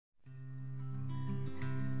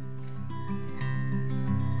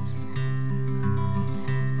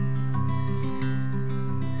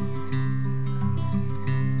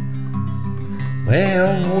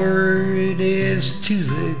Well, word is to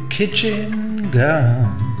the kitchen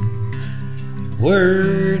gone,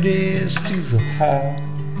 word is to the hall,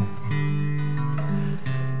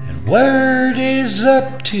 and word is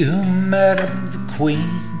up to Madam the Queen.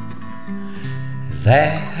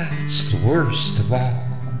 That's the worst of all,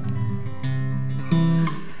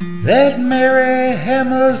 that Mary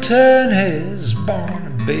Hamilton has born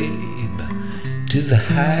a babe to the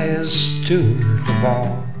highest steward of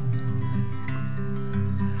all.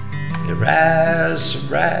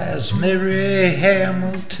 Arise, arise, Mary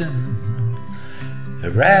Hamilton,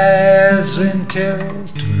 arise and tell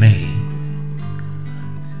to me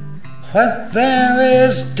what thou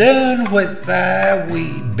hast done with thy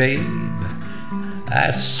wee babe.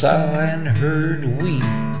 I saw and heard weep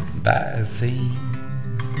by thee.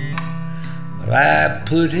 Well, I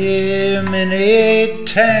put him in a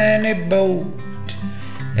tiny boat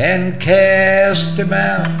and cast him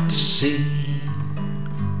out to sea,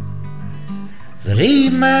 that he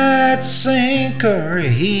might sink or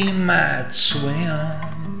he might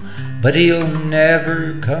swim, but he'll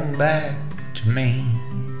never come back to me.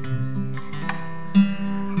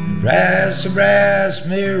 Arise, arise,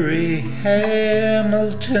 Mary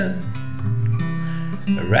Hamilton,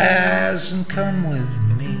 arise and come with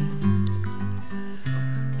me.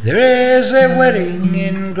 There is a wedding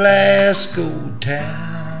in Glasgow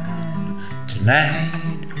town,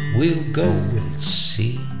 tonight we'll go and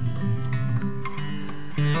see.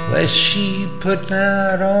 Well, she put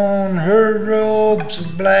not on her robes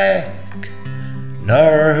of black,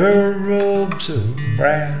 nor her robes of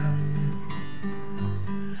brown,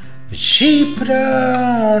 but she put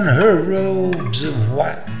on her robes of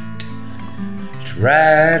white to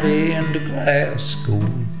ride into Glasgow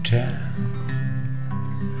town.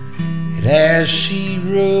 And as she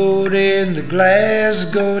rode into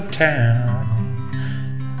Glasgow town,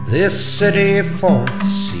 this city for to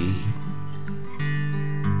see,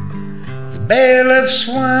 the bailiff's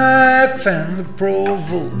wife and the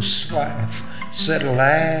provost's wife said,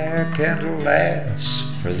 alack and alas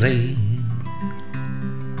for thee.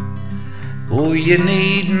 Oh, you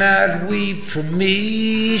need not weep for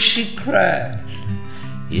me, she cried,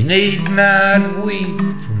 you need not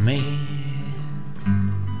weep for me.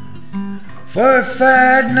 For if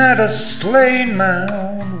I'd not have slain my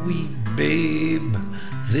own wee babe,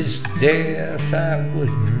 this death I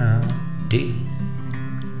would not die.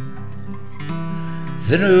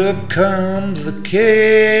 Then up comes the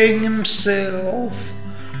king himself,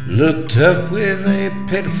 looked up with a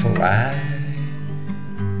pitiful eye.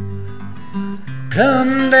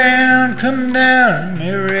 Come down,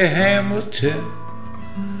 Mary Hamilton,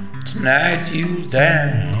 tonight you'll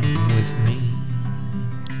dine with me.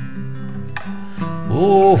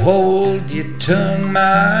 Oh, hold your tongue,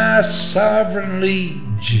 my sovereign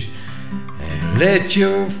liege, and let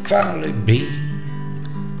your folly be.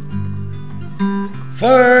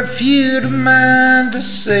 For if you'd a mind to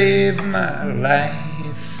save my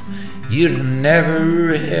life, you'd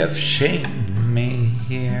never have shamed me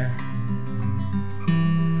here.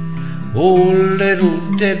 Oh, little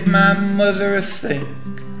did my mother think,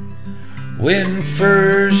 when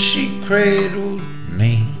first she cradled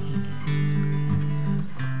me,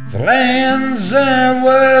 the lands I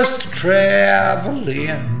was to travel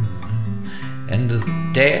in, and the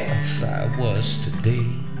death I was to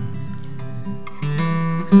die.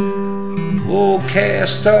 Oh,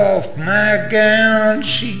 cast off my gown,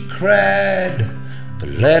 she cried, but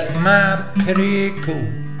let my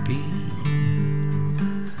petticoat be.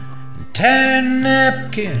 Tie a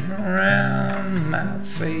napkin around my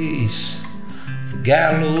face, the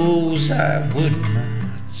gallows I would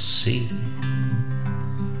not see.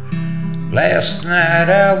 Last night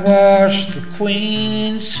I washed the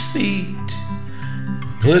Queen's feet,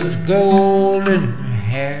 put the gold in her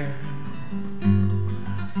hair.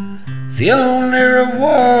 The only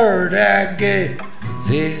reward I get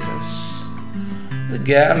for this, the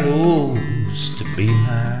gallows to be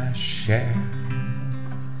my share.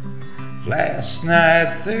 Last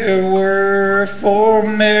night there were 4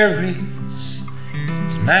 Marys,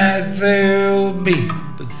 tonight there'll be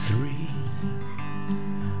but 3.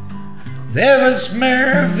 There was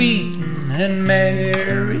Mary Veaton and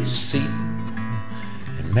Mary Seaton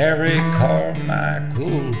and Mary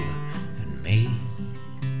Carmichael